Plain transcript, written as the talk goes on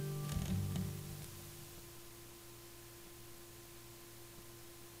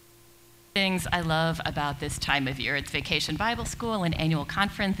things I love about this time of year. It's Vacation Bible School and annual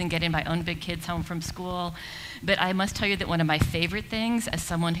conference and getting my own big kids home from school. But I must tell you that one of my favorite things as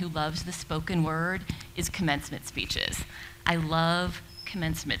someone who loves the spoken word is commencement speeches. I love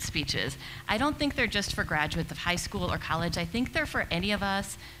commencement speeches. I don't think they're just for graduates of high school or college. I think they're for any of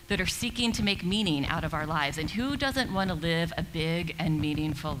us that are seeking to make meaning out of our lives. And who doesn't want to live a big and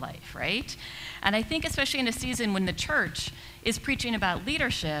meaningful life, right? And I think especially in a season when the church is preaching about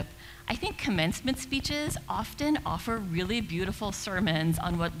leadership, I think commencement speeches often offer really beautiful sermons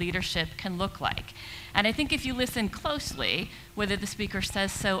on what leadership can look like. And I think if you listen closely, whether the speaker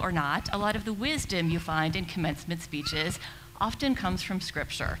says so or not, a lot of the wisdom you find in commencement speeches often comes from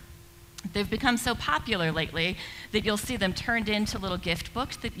Scripture. They've become so popular lately that you'll see them turned into little gift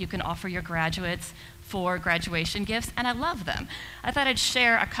books that you can offer your graduates for graduation gifts, and I love them. I thought I'd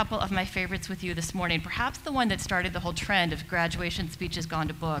share a couple of my favorites with you this morning. Perhaps the one that started the whole trend of graduation speeches gone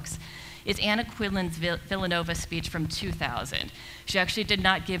to books is Anna Quinlan's Villanova speech from 2000. She actually did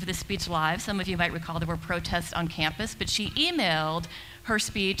not give the speech live. Some of you might recall there were protests on campus, but she emailed her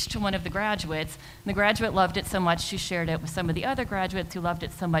speech to one of the graduates. And the graduate loved it so much, she shared it with some of the other graduates who loved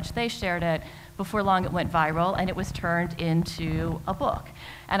it so much, they shared it. Before long, it went viral, and it was turned into a book.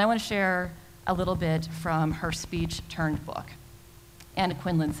 And I want to share a little bit from her speech turned book. Anna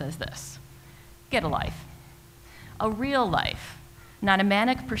Quinlan says this: "Get a life, a real life, not a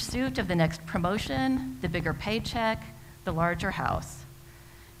manic pursuit of the next promotion, the bigger paycheck, the larger house.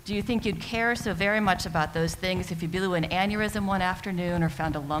 Do you think you'd care so very much about those things if you blew an aneurysm one afternoon or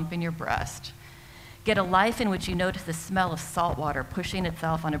found a lump in your breast? Get a life in which you notice the smell of salt water pushing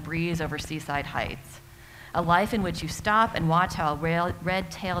itself on a breeze over seaside heights. A life in which you stop and watch how a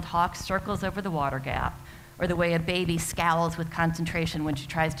red-tailed hawk circles over the water gap, or the way a baby scowls with concentration when she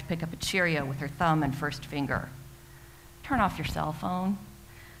tries to pick up a Cheerio with her thumb and first finger. Turn off your cell phone.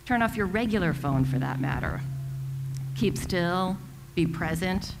 Turn off your regular phone, for that matter. Keep still. Be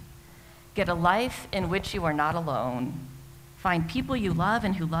present. Get a life in which you are not alone. Find people you love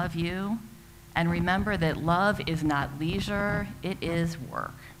and who love you. And remember that love is not leisure, it is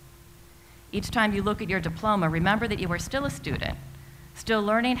work. Each time you look at your diploma, remember that you are still a student, still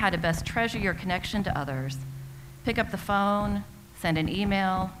learning how to best treasure your connection to others. Pick up the phone, send an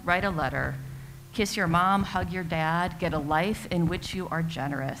email, write a letter, kiss your mom, hug your dad, get a life in which you are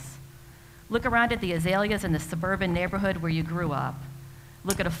generous. Look around at the azaleas in the suburban neighborhood where you grew up.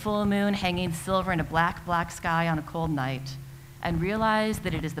 Look at a full moon hanging silver in a black, black sky on a cold night, and realize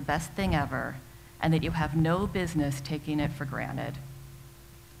that it is the best thing ever, and that you have no business taking it for granted.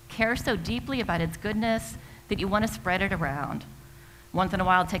 Care so deeply about its goodness that you want to spread it around. Once in a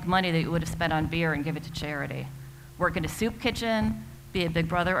while, take money that you would have spent on beer and give it to charity. Work in a soup kitchen, be a big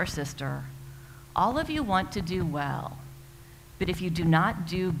brother or sister. All of you want to do well, but if you do not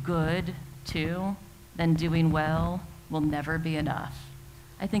do good too, then doing well will never be enough."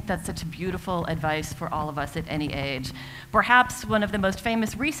 I think that's such beautiful advice for all of us at any age. Perhaps one of the most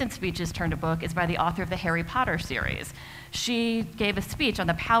famous recent speeches turned a book is by the author of the Harry Potter series. She gave a speech on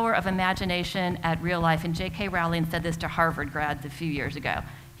the power of imagination at real life, and J.K. Rowling said this to Harvard grads a few years ago.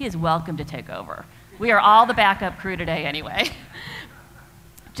 He is welcome to take over. We are all the backup crew today anyway.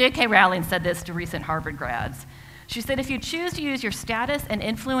 J.K. Rowling said this to recent Harvard grads. She said, "If you choose to use your status and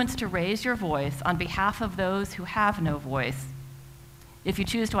influence to raise your voice on behalf of those who have no voice, if you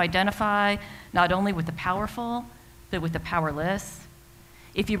choose to identify not only with the powerful, but with the powerless,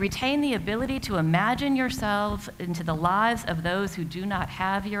 if you retain the ability to imagine yourself into the lives of those who do not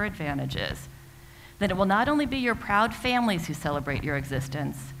have your advantages, then it will not only be your proud families who celebrate your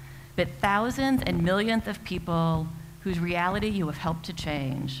existence, but thousands and millions of people whose reality you have helped to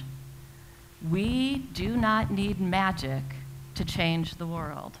change. We do not need magic to change the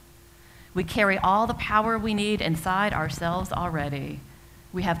world. We carry all the power we need inside ourselves already.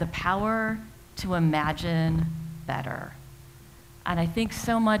 We have the power to imagine better." And I think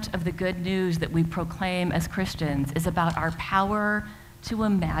so much of the good news that we proclaim as Christians is about our power to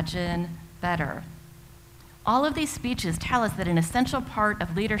imagine better. All of these speeches tell us that an essential part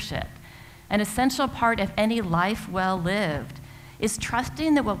of leadership, an essential part of any life well lived, is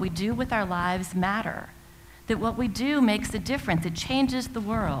trusting that what we do with our lives matter, that what we do makes a difference, it changes the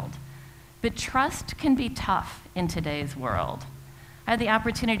world. But trust can be tough in today's world. I had the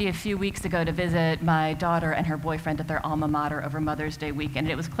opportunity a few weeks ago to visit my daughter and her boyfriend at their alma mater over Mother's Day weekend.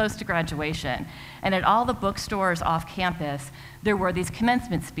 It was close to graduation. And at all the bookstores off campus, there were these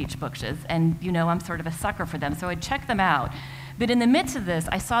commencement speech books. And you know, I'm sort of a sucker for them, so I'd check them out. But in the midst of this,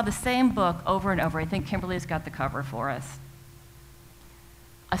 I saw the same book over and over. I think Kimberly's got the cover for us.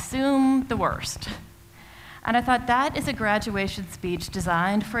 Assume the worst. And I thought that is a graduation speech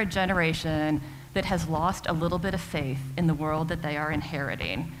designed for a generation that has lost a little bit of faith in the world that they are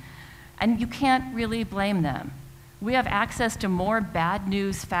inheriting. And you can't really blame them. We have access to more bad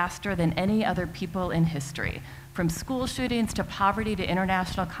news faster than any other people in history. From school shootings to poverty to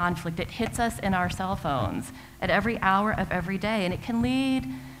international conflict, it hits us in our cell phones at every hour of every day, and it can lead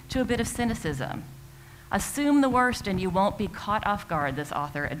to a bit of cynicism. Assume the worst and you won't be caught off guard, this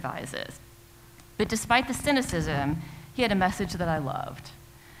author advises. But despite the cynicism, he had a message that I loved.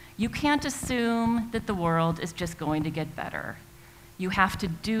 You can't assume that the world is just going to get better. You have to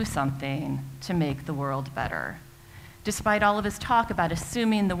do something to make the world better. Despite all of his talk about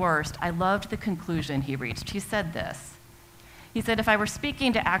assuming the worst, I loved the conclusion he reached. He said this. He said, if I were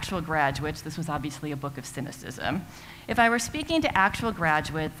speaking to actual graduates, this was obviously a book of cynicism, if I were speaking to actual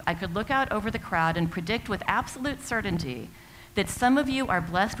graduates, I could look out over the crowd and predict with absolute certainty that some of you are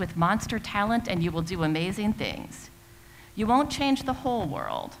blessed with monster talent and you will do amazing things. You won't change the whole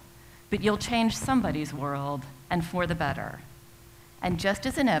world, but you'll change somebody's world, and for the better. And just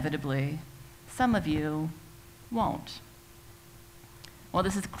as inevitably, some of you won't. Well,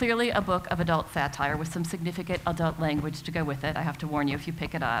 this is clearly a book of adult satire with some significant adult language to go with it. I have to warn you if you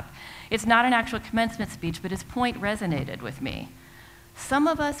pick it up. It's not an actual commencement speech, but his point resonated with me. Some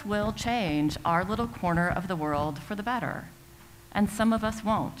of us will change our little corner of the world for the better, and some of us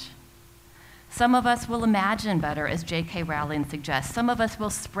won't. Some of us will imagine better, as J.K. Rowling suggests. Some of us will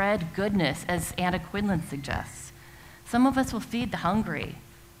spread goodness, as Anna Quindlen suggests. Some of us will feed the hungry,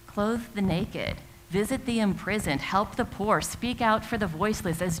 clothe the naked, visit the imprisoned, help the poor, speak out for the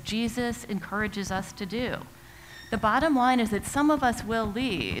voiceless, as Jesus encourages us to do. The bottom line is that some of us will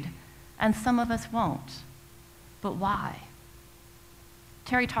lead, and some of us won't. But why?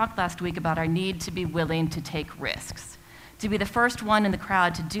 Terry talked last week about our need to be willing to take risks, to be the first one in the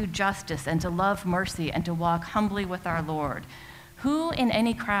crowd to do justice and to love mercy and to walk humbly with our Lord. Who in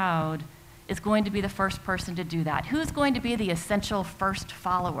any crowd is going to be the first person to do that? Who's going to be the essential first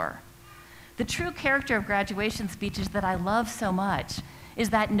follower? The true character of graduation speeches that I love so much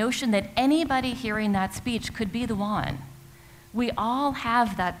is that notion that anybody hearing that speech could be the one. We all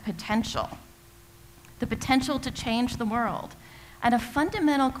have that potential, the potential to change the world. And a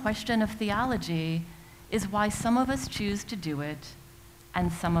fundamental question of theology is why some of us choose to do it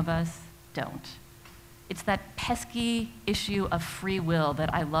and some of us don't. It's that pesky issue of free will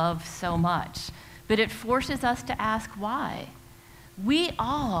that I love so much, but it forces us to ask why. We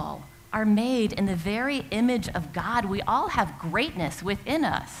all are made in the very image of God. We all have greatness within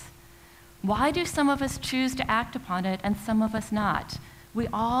us. Why do some of us choose to act upon it and some of us not? We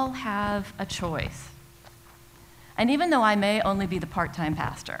all have a choice. And even though I may only be the part-time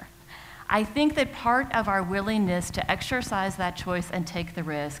pastor, I think that part of our willingness to exercise that choice and take the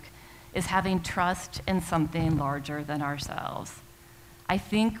risk is having trust in something larger than ourselves. I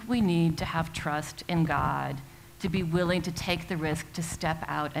think we need to have trust in God to be willing to take the risk to step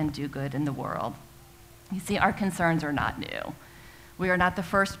out and do good in the world. You see, our concerns are not new. We are not the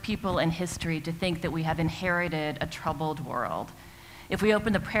first people in history to think that we have inherited a troubled world. If we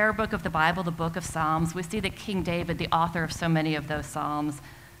open the prayer book of the Bible, the book of Psalms, we see that King David, the author of so many of those Psalms,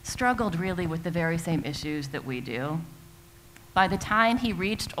 struggled really with the very same issues that we do. By the time he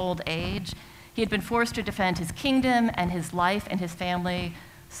reached old age, he had been forced to defend his kingdom and his life and his family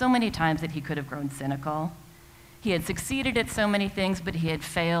so many times that he could have grown cynical. He had succeeded at so many things, but he had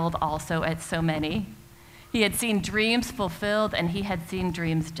failed also at so many. He had seen dreams fulfilled, and he had seen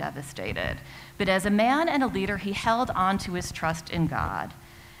dreams devastated. But as a man and a leader, he held on to his trust in God.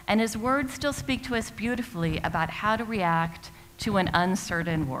 And his words still speak to us beautifully about how to react to an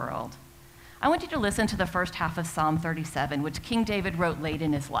uncertain world. I want you to listen to the first half of Psalm 37, which King David wrote late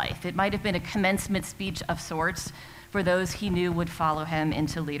in his life. It might have been a commencement speech of sorts for those he knew would follow him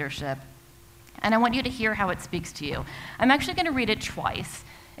into leadership. And I want you to hear how it speaks to you. I'm actually going to read it twice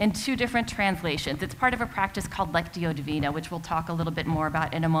in two different translations. It's part of a practice called Lectio Divina, which we'll talk a little bit more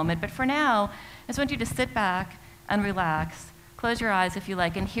about in a moment. But for now, I just want you to sit back and relax, close your eyes if you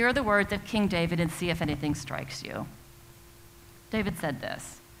like, and hear the words of King David and see if anything strikes you. David said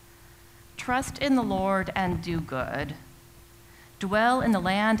this, "Trust in the Lord and do good. Dwell in the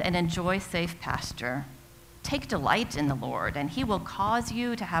land and enjoy safe pasture. Take delight in the Lord, and he will cause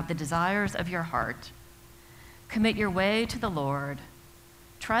you to have the desires of your heart. Commit your way to the Lord.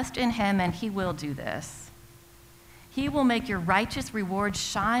 Trust in him, and he will do this. He will make your righteous reward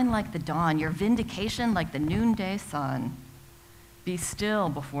shine like the dawn, your vindication like the noonday sun. Be still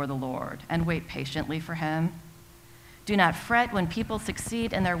before the Lord and wait patiently for him. Do not fret when people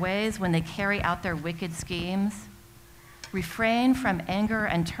succeed in their ways, when they carry out their wicked schemes. Refrain from anger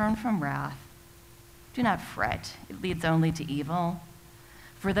and turn from wrath. Do not fret, it leads only to evil.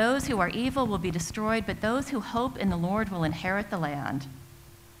 For those who are evil will be destroyed, but those who hope in the Lord will inherit the land.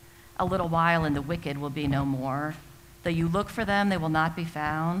 A little while and the wicked will be no more. Though you look for them, they will not be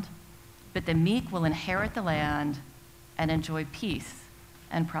found. But the meek will inherit the land and enjoy peace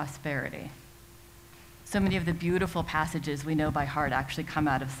and prosperity. So many of the beautiful passages we know by heart actually come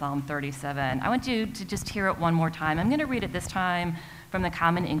out of Psalm 37. I want you to just hear it one more time. I'm going to read it this time from the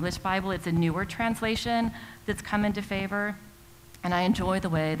Common English Bible. It's a newer translation that's come into favor, and I enjoy the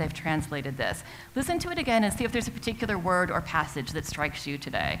way they've translated this. Listen to it again and see if there's a particular word or passage that strikes you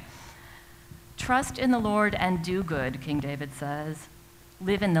today. Trust in the Lord and do good, King David says.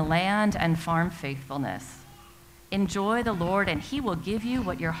 Live in the land and farm faithfulness. Enjoy the Lord, and he will give you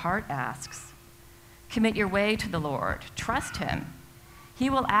what your heart asks. Commit your way to the Lord. Trust him. He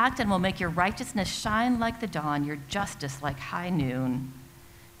will act and will make your righteousness shine like the dawn, your justice like high noon.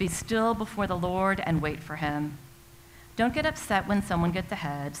 Be still before the Lord and wait for him. Don't get upset when someone gets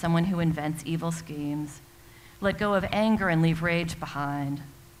ahead, someone who invents evil schemes. Let go of anger and leave rage behind.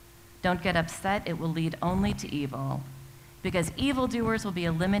 Don't get upset, it will lead only to evil. Because evildoers will be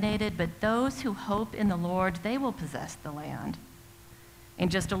eliminated, but those who hope in the Lord, they will possess the land. In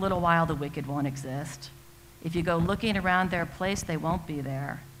just a little while, the wicked won't exist. If you go looking around their place, they won't be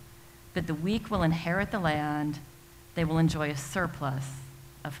there. But the weak will inherit the land. They will enjoy a surplus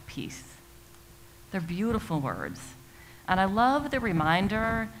of peace. They're beautiful words. And I love the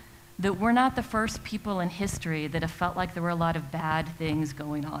reminder that we're not the first people in history that have felt like there were a lot of bad things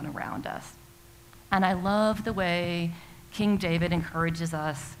going on around us. And I love the way King David encourages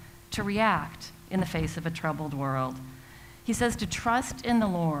us to react in the face of a troubled world. He says to trust in the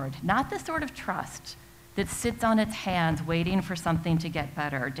Lord, not the sort of trust that sits on its hands waiting for something to get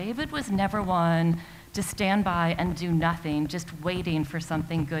better. David was never one to stand by and do nothing, just waiting for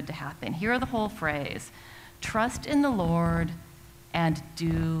something good to happen. Hear the whole phrase, trust in the Lord and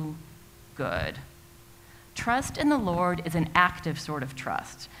do good. Trust in the Lord is an active sort of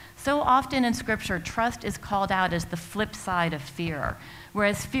trust. So often in Scripture, trust is called out as the flip side of fear.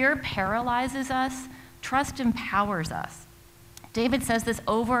 Whereas fear paralyzes us, trust empowers us. David says this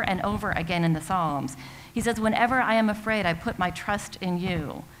over and over again in the Psalms. He says, whenever I am afraid, I put my trust in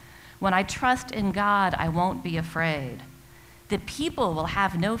you. When I trust in God, I won't be afraid. The people will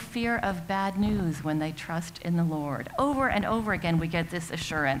have no fear of bad news when they trust in the Lord. Over and over again, we get this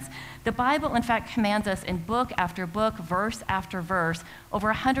assurance. The Bible, in fact, commands us in book after book, verse after verse, over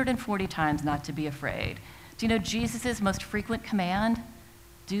 140 times not to be afraid. Do you know Jesus' most frequent command?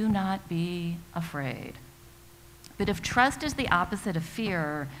 Do not be afraid. But if trust is the opposite of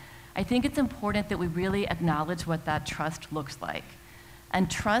fear, I think it's important that we really acknowledge what that trust looks like.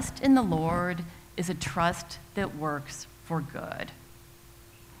 And trust in the Lord is a trust that works for good.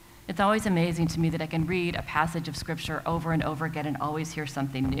 It's always amazing to me that I can read a passage of Scripture over and over again and always hear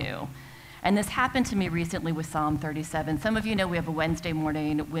something new. And this happened to me recently with Psalm 37. Some of you know we have a Wednesday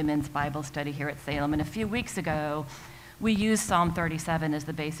morning women's Bible study here at Salem, and a few weeks ago, we used Psalm 37 as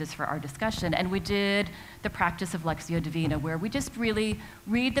the basis for our discussion, and we did the practice of Lectio Divina, where we just really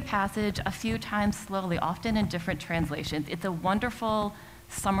read the passage a few times slowly, often in different translations. It's a wonderful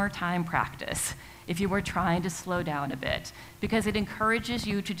summertime practice if you were trying to slow down a bit, because it encourages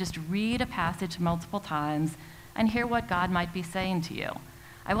you to just read a passage multiple times and hear what God might be saying to you.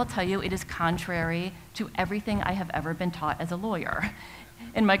 I will tell you, it is contrary to everything I have ever been taught as a lawyer.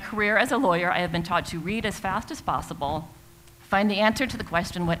 In my career as a lawyer, I have been taught to read as fast as possible, find the answer to the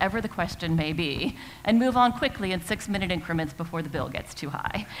question, whatever the question may be, and move on quickly in 6-minute increments before the bill gets too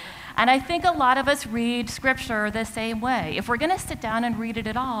high. And I think a lot of us read Scripture the same way. If we're going to sit down and read it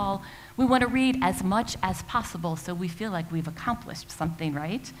at all, we want to read as much as possible so we feel like we've accomplished something,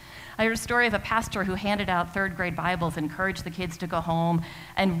 right? I heard a story of a pastor who handed out third-grade Bibles and encouraged the kids to go home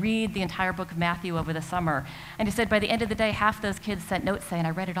and read the entire book of Matthew over the summer. And he said by the end of the day, half those kids sent notes saying, I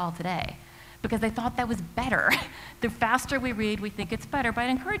read it all today, because they thought that was better. The faster we read, we think it's better. But I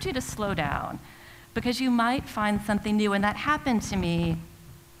encourage you to slow down, because you might find something new. And that happened to me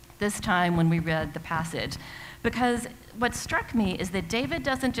this time when we read the passage. Because what struck me is that David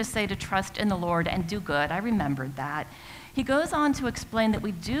doesn't just say to trust in the Lord and do good. I remembered that. He goes on to explain that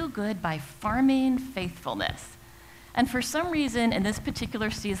we do good by farming faithfulness. And for some reason, in this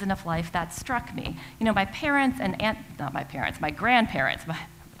particular season of life, that struck me. You know, my parents and my grandparents, my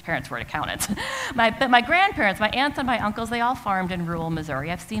parents were accountants, but my grandparents, my aunts and my uncles, they all farmed in rural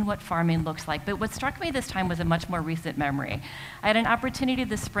Missouri. I've seen what farming looks like. But what struck me this time was a much more recent memory. I had an opportunity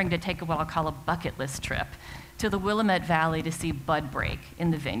this spring to take what I'll call a bucket list trip to the Willamette Valley to see bud break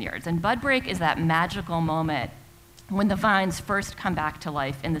in the vineyards. And bud break is that magical moment when the vines first come back to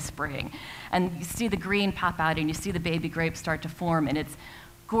life in the spring. And you see the green pop out and you see the baby grapes start to form, and it's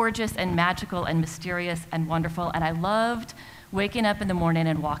gorgeous and magical and mysterious and wonderful. And I loved waking up in the morning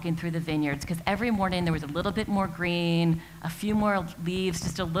and walking through the vineyards, because every morning there was a little bit more green, a few more leaves,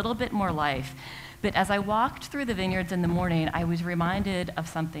 just a little bit more life. But as I walked through the vineyards in the morning, I was reminded of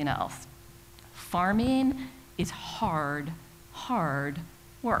something else. Farming is hard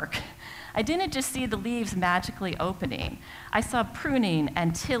work. I didn't just see the leaves magically opening. I saw pruning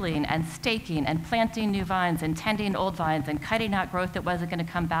and tilling and staking and planting new vines and tending old vines and cutting out growth that wasn't going to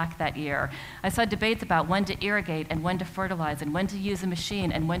come back that year. I saw debates about when to irrigate and when to fertilize and when to use a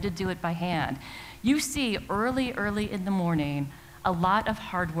machine and when to do it by hand. You see early in the morning a lot of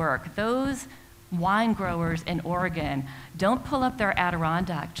hard work. Those wine growers in Oregon don't pull up their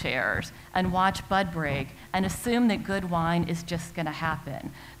Adirondack chairs and watch bud break and assume that good wine is just going to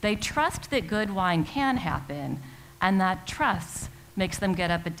happen. They trust that good wine can happen, and that trust makes them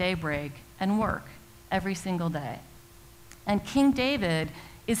get up at daybreak and work every single day. And King David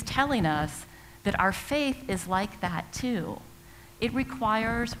is telling us that our faith is like that too. It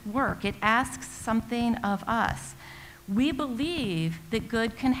requires work. It asks something of us. We believe that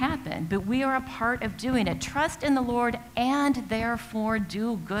good can happen, but we are a part of doing it. Trust in the Lord and therefore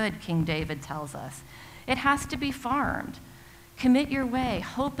do good, King David tells us. It has to be farmed. Commit your way,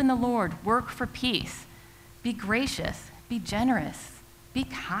 hope in the Lord, work for peace. Be gracious, be generous, be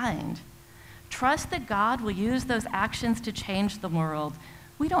kind. Trust that God will use those actions to change the world.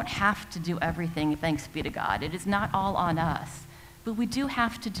 We don't have to do everything, thanks be to God. It is not all on us, but we do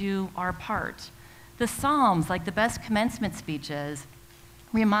have to do our part. The Psalms, like the best commencement speeches,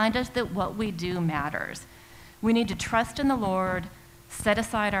 remind us that what we do matters. We need to trust in the Lord, set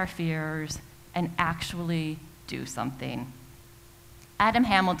aside our fears, and actually do something. Adam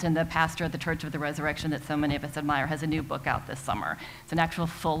Hamilton, the pastor of the Church of the Resurrection that so many of us admire, has a new book out this summer. It's an actual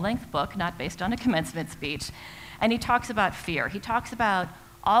full-length book, not based on a commencement speech. And he talks about fear. He talks about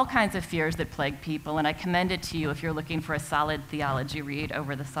all kinds of fears that plague people, and I commend it to you if you're looking for a solid theology read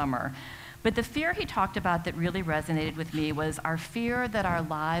over the summer. But the fear he talked about that really resonated with me was our fear that our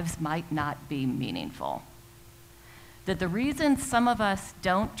lives might not be meaningful. That the reason some of us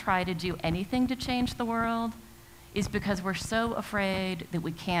don't try to do anything to change the world is because we're so afraid that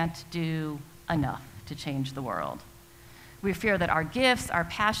we can't do enough to change the world. We fear that our gifts, our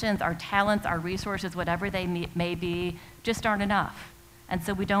passions, our talents, our resources, whatever they may be, just aren't enough. And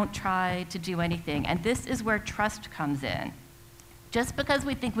so we don't try to do anything. And this is where trust comes in. Just because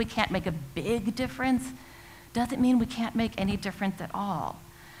we think we can't make a big difference doesn't mean we can't make any difference at all.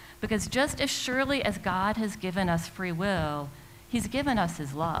 Because just as surely as God has given us free will, he's given us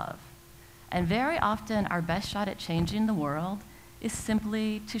his love. And very often our best shot at changing the world is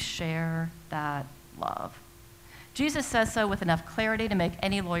simply to share that love. Jesus says so with enough clarity to make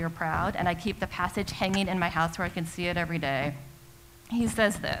any lawyer proud, and I keep the passage hanging in my house where I can see it every day. He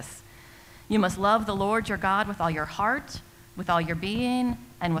says this: "You must love the Lord your God with all your heart, with all your being,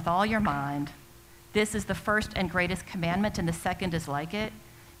 and with all your mind. This is the first and greatest commandment, and the second is like it.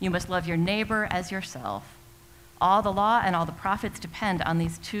 You must love your neighbor as yourself. All the law and all the prophets depend on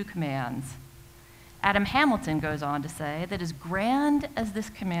these two commands." Adam Hamilton goes on to say that as grand as this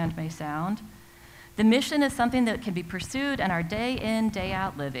command may sound, the mission is something that can be pursued in our day in, day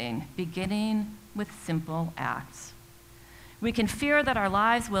out living, beginning with simple acts. We can fear that our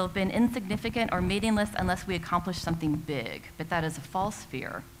lives will have been insignificant or meaningless unless we accomplish something big, but that is a false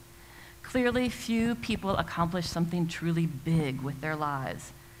fear. Clearly, few people accomplish something truly big with their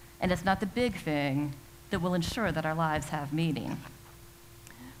lives, and it's not the big thing that will ensure that our lives have meaning.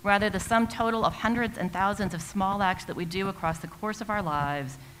 Rather, the sum total of hundreds and thousands of small acts that we do across the course of our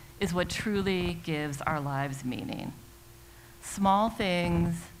lives is what truly gives our lives meaning. Small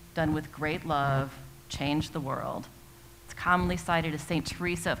things done with great love change the world. It's commonly cited as St.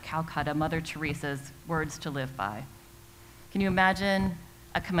 Teresa of Calcutta, Mother Teresa's words to live by. Can you imagine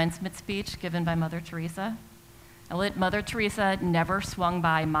a commencement speech given by Mother Teresa? Mother Teresa never swung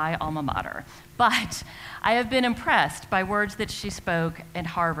by my alma mater, but I have been impressed by words that she spoke at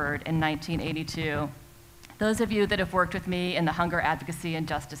Harvard in 1982. Those of you that have worked with me in the hunger advocacy and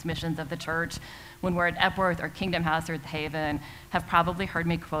justice missions of the church when we're at Epworth or Kingdom House or the Haven have probably heard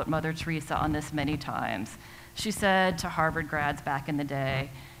me quote Mother Teresa on this many times. She said to Harvard grads back in the day,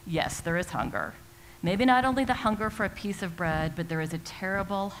 "Yes, there is hunger. Maybe not only the hunger for a piece of bread, but there is a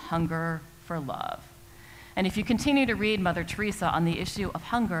terrible hunger for love." And if you continue to read Mother Teresa on the issue of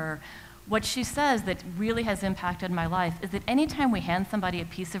hunger, what she says that really has impacted my life is that anytime we hand somebody a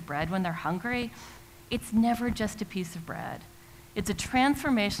piece of bread when they're hungry, it's never just a piece of bread. It's a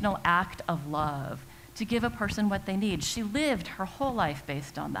transformational act of love to give a person what they need. She lived her whole life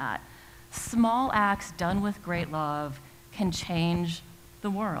based on that. Small acts done with great love can change the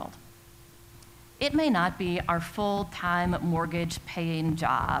world. It may not be our full-time mortgage-paying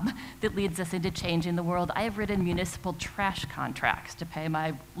job that leads us into changing the world. I have written municipal trash contracts to pay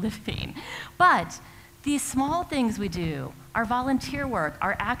my living. But these small things we do, our volunteer work,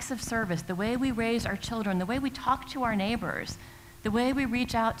 our acts of service, the way we raise our children, the way we talk to our neighbors, the way we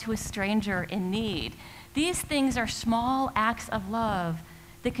reach out to a stranger in need, these things are small acts of love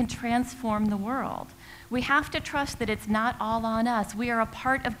that can transform the world. We have to trust that it's not all on us. We are a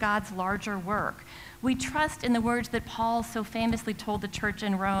part of God's larger work. We trust in the words that Paul so famously told the church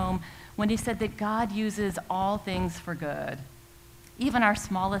in Rome when he said that God uses all things for good, even our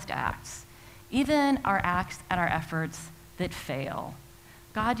smallest acts, even our acts and our efforts that fail.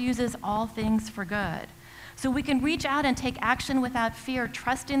 God uses all things for good. So we can reach out and take action without fear,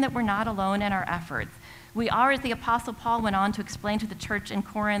 trusting that we're not alone in our efforts. We are, as the Apostle Paul went on to explain to the church in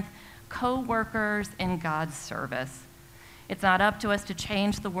Corinth, co-workers in God's service. It's not up to us to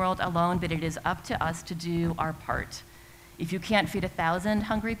change the world alone, but it is up to us to do our part. If you can't feed 1,000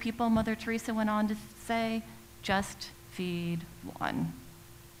 hungry people, Mother Teresa went on to say, just feed one.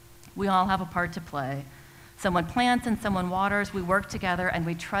 We all have a part to play. Someone plants and someone waters. We work together and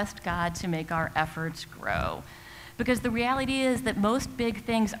we trust God to make our efforts grow. Because the reality is that most big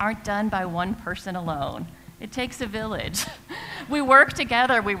things aren't done by one person alone. It takes a village. We work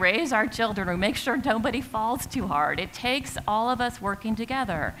together, we raise our children, we make sure nobody falls too hard. It takes all of us working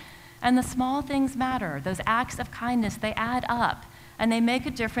together. And the small things matter. Those acts of kindness, they add up, and they make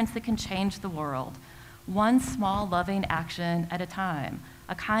a difference that can change the world. One small loving action at a time.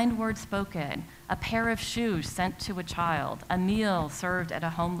 A kind word spoken, a pair of shoes sent to a child, a meal served at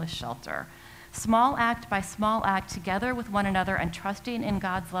a homeless shelter. Small act by small act, together with one another and trusting in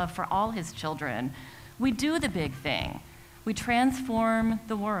God's love for all his children, we do the big thing. We transform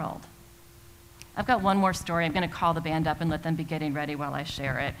the world. I've got one more story. I'm going to call the band up and let them be getting ready while I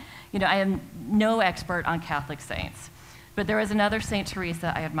share it. You know, I am no expert on Catholic saints, but there is another Saint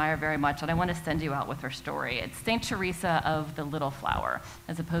Teresa I admire very much, and I want to send you out with her story. It's Saint Teresa of the Little Flower,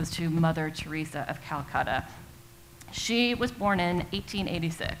 as opposed to Mother Teresa of Calcutta. She was born in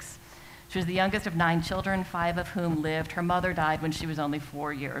 1886. She was the youngest of 9 children, 5 of whom lived. Her mother died when she was only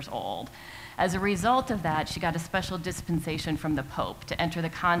 4 years old. As a result of that, she got a special dispensation from the Pope to enter the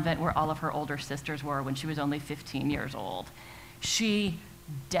convent where all of her older sisters were when she was only 15 years old. She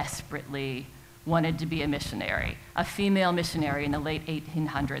desperately wanted to be a missionary, a female missionary in the late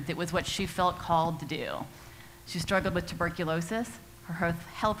 1800s. It was what she felt called to do. She struggled with tuberculosis. Her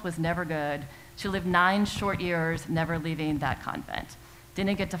health was never good. She lived 9 short years, never leaving that convent.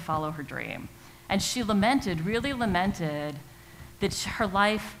 Didn't get to follow her dream. And she lamented, really lamented, that her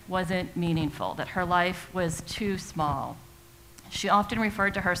life wasn't meaningful, that her life was too small. She often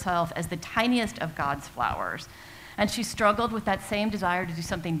referred to herself as the tiniest of God's flowers, and she struggled with that same desire to do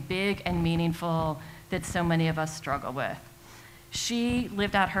something big and meaningful that so many of us struggle with. She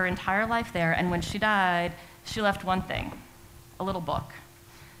lived out her entire life there, and when she died, she left one thing, a little book.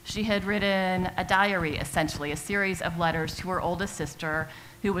 She had written a diary, essentially, a series of letters to her oldest sister,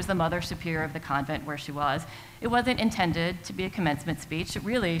 who was the mother superior of the convent where she was. It wasn't intended to be a commencement speech.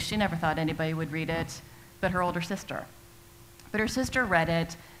 Really, she never thought anybody would read it but her older sister. But her sister read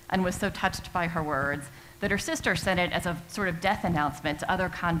it and was so touched by her words that her sister sent it as a sort of death announcement to other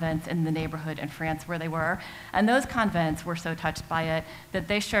convents in the neighborhood in France where they were. And those convents were so touched by it that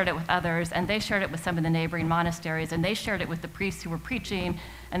they shared it with others, and they shared it with some of the neighboring monasteries, and they shared it with the priests who were preaching,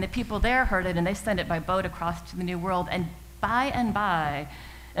 and the people there heard it, and they sent it by boat across to the New World. And by,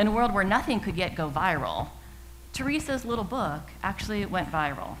 in a world where nothing could yet go viral, Teresa's little book actually went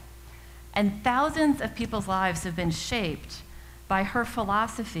viral. And thousands of people's lives have been shaped by her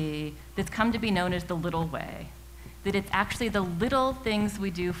philosophy that's come to be known as the little way, that it's actually the little things we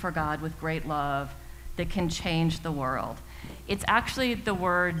do for God with great love that can change the world. It's actually the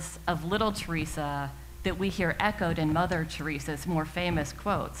words of little Teresa that we hear echoed in Mother Teresa's more famous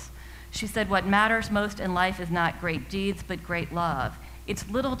quotes. She said, "What matters most in life is not great deeds, but great love." It's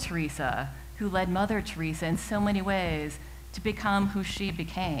little Teresa who led Mother Teresa in so many ways to become who she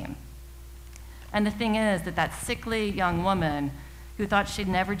became. And the thing is that sickly young woman who thought she'd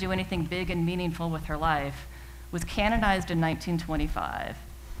never do anything big and meaningful with her life was canonized in 1925.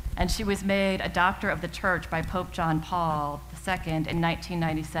 And she was made a doctor of the church by Pope John Paul II in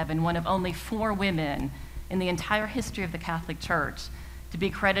 1997, one of only 4 women in the entire history of the Catholic Church to be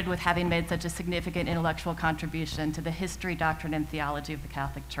credited with having made such a significant intellectual contribution to the history, doctrine, and theology of the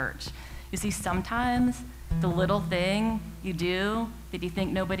Catholic Church. You see, sometimes the little thing you do that you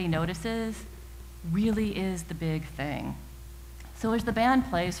think nobody notices really is the big thing. So as the band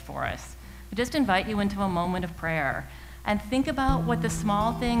plays for us, I just invite you into a moment of prayer and think about what the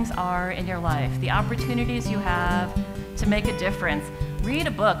small things are in your life, the opportunities you have to make a difference. Read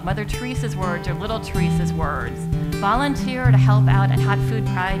a book, Mother Teresa's words or Little Teresa's words. Volunteer to help out at Hot Food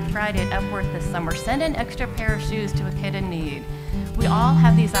Friday at Epworth this summer. Send an extra pair of shoes to a kid in need. We all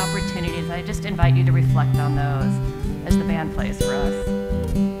have these opportunities. I just invite you to reflect on those as the band plays for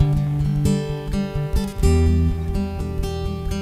us.